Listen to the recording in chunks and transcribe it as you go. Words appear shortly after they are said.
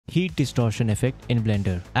heat distortion effect in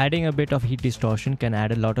Blender. Adding a bit of heat distortion can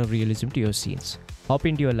add a lot of realism to your scenes. Hop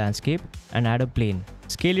into your landscape and add a plane.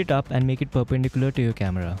 Scale it up and make it perpendicular to your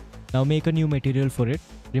camera. Now make a new material for it.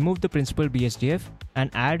 Remove the principal BSDF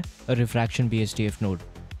and add a refraction BSDF node.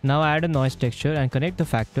 Now add a noise texture and connect the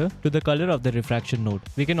factor to the color of the refraction node.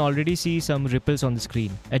 We can already see some ripples on the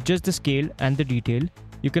screen. Adjust the scale and the detail.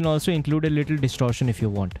 You can also include a little distortion if you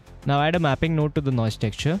want. Now add a mapping node to the noise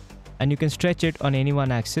texture and you can stretch it on any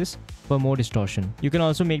one axis for more distortion. You can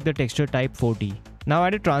also make the texture type 4D. Now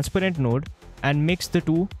add a transparent node and mix the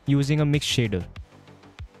two using a mix shader.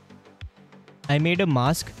 I made a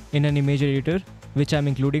mask in an image editor which I'm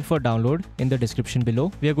including for download in the description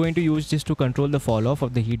below. We are going to use this to control the fall off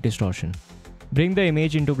of the heat distortion. Bring the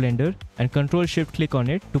image into Blender and Ctrl+Shift-click on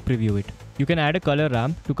it to preview it. You can add a color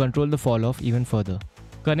ramp to control the fall off even further.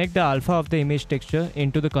 Connect the alpha of the image texture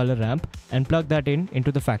into the color ramp and plug that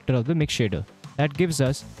into the factor of the mix shader. That gives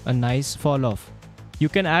us a nice fall off. You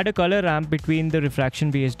can add a color ramp between the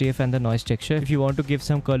refraction BSDF and the noise texture if you want to give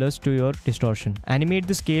some colors to your distortion. Animate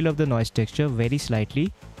the scale of the noise texture very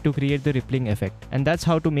slightly to create the rippling effect. And that's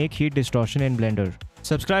how to make heat distortion in Blender.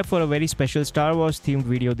 Subscribe for a very special Star Wars themed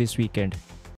video this weekend.